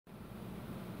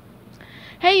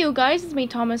Hey you guys, it's me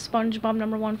Thomas, SpongeBob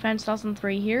 #1 fan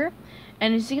 2003 here,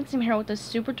 and as you can see I'm here with this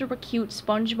super duper cute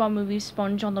SpongeBob movie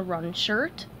Sponge on the Run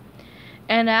shirt.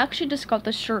 And I actually just got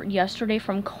this shirt yesterday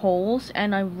from Kohl's,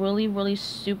 and I really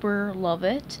super love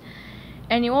it.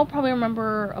 And you all probably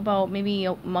remember about maybe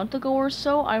a month ago or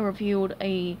so I reviewed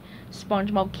a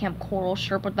SpongeBob Camp Coral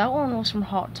shirt, but that one was from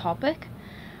Hot Topic.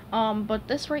 But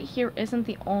this right here isn't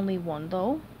the only one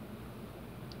though.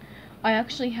 I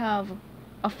actually have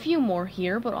a few more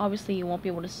here, but obviously you won't be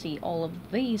able to see all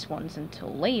of these ones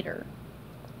until later.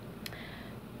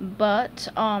 But,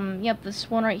 yep, this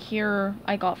one right here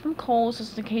I got from Kohl's,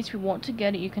 just in case you want to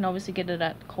get it. You can obviously get it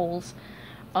at Kohl's.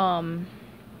 Well,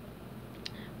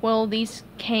 these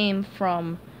came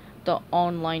from the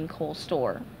online Kohl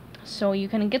store. So you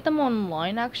can get them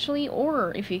online, actually,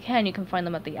 or if you can find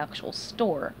them at the actual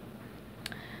store.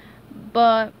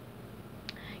 But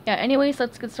yeah, anyways,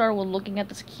 let's get started with looking at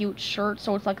this cute shirt.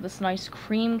 So it's like this nice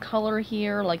cream color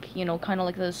here, like, you know, kind of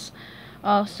like this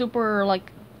super,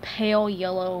 like, pale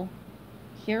yellow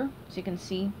here, as you can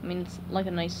see. I mean, it's like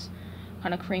a nice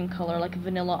kind of cream color, like a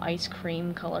vanilla ice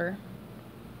cream color.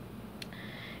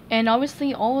 And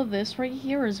obviously all of this right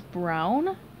here is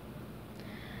brown.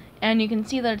 And you can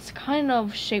see that it's kind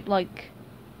of shaped like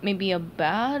maybe a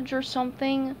badge or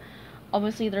something.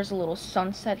 Obviously there's a little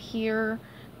sunset here.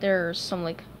 There's some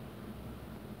like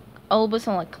a little bit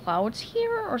some like clouds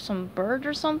here, or some bird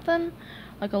or something,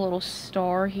 like a little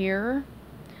star here.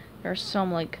 There's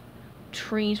some like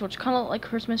trees, which kind of look like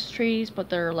Christmas trees, but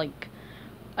they're like,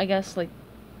 I guess like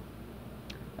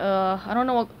I don't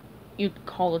know what you'd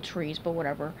call the trees, but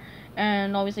whatever.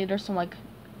 And obviously there's some like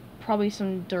probably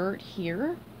some dirt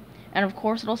here, and of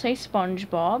course it'll say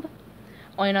SpongeBob.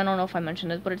 Oh, and I don't know if I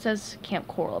mentioned it, but it says Camp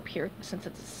Coral up here since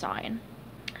it's a sign.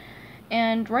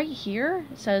 And right here,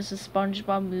 it says the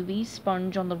SpongeBob movie,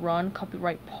 Sponge on the Run,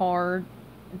 copyright par.pics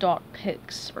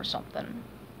or something.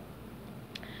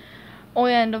 Oh,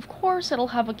 and of course, it'll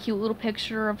have a cute little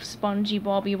picture of Spongy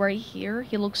Bobby right here.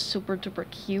 He looks super duper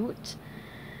cute.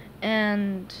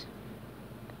 And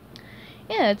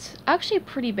yeah, it's actually a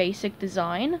pretty basic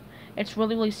design. It's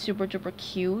really super duper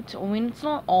cute. I mean, it's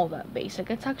not all that basic.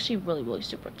 It's actually really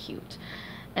super cute.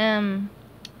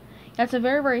 That's a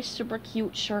very super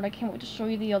cute shirt. I can't wait to show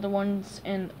you the other ones,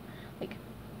 and like,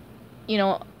 you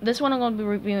know, this one I'm going to be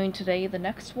reviewing today, the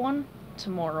next one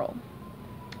tomorrow,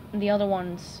 and the other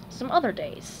ones some other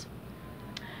days.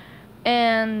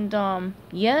 And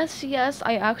yes,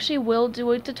 I actually will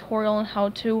do a tutorial on how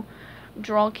to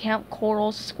draw Camp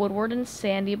Coral, Squidward, and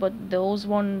Sandy, but those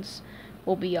ones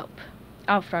will be up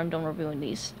after I'm done reviewing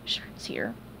these shirts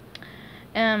here.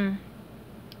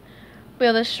 But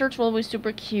yeah, this shirt's really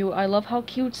super cute. I love how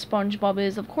cute SpongeBob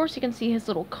is. Of course, you can see his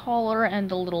little collar and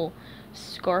the little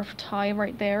scarf tie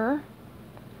right there.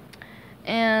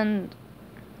 And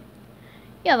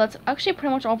yeah, that's actually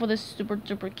pretty much all for this super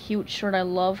duper cute shirt. I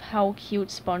love how cute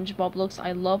SpongeBob looks.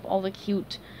 I love all the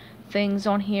cute things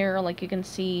on here. Like, you can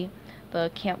see the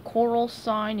Camp Coral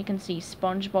sign. You can see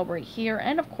SpongeBob right here.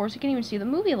 And of course, you can even see the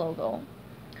movie logo.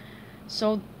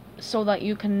 So that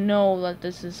you can know that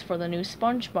this is for the new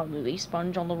SpongeBob movie,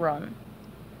 Sponge on the Run.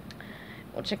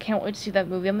 Which I can't wait to see that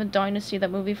movie. I've been dying to see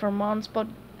that movie for months, but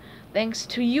thanks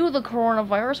to you, the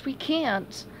coronavirus, we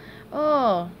can't.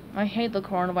 Oh, I hate the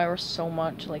coronavirus so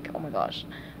much. Like, oh my gosh.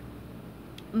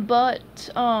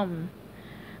 But,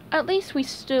 at least we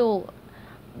still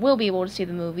will be able to see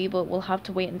the movie, but we'll have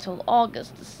to wait until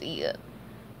August to see it.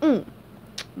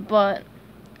 But,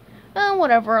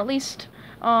 whatever, at least,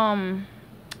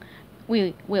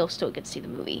 we'll still get to see the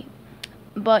movie.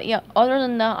 But yeah, other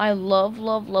than that, I love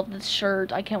this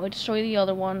shirt. I can't wait to show you the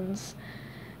other ones.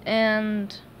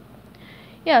 And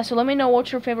yeah, so let me know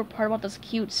what's your favorite part about this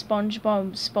cute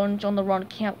SpongeBob Sponge on the Run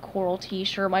Camp Coral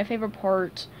t-shirt. My favorite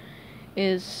part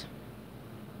is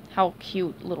how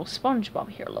cute little SpongeBob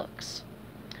here looks.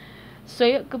 So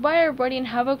yeah, goodbye everybody, and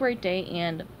have a great day,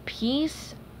 and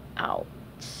peace out.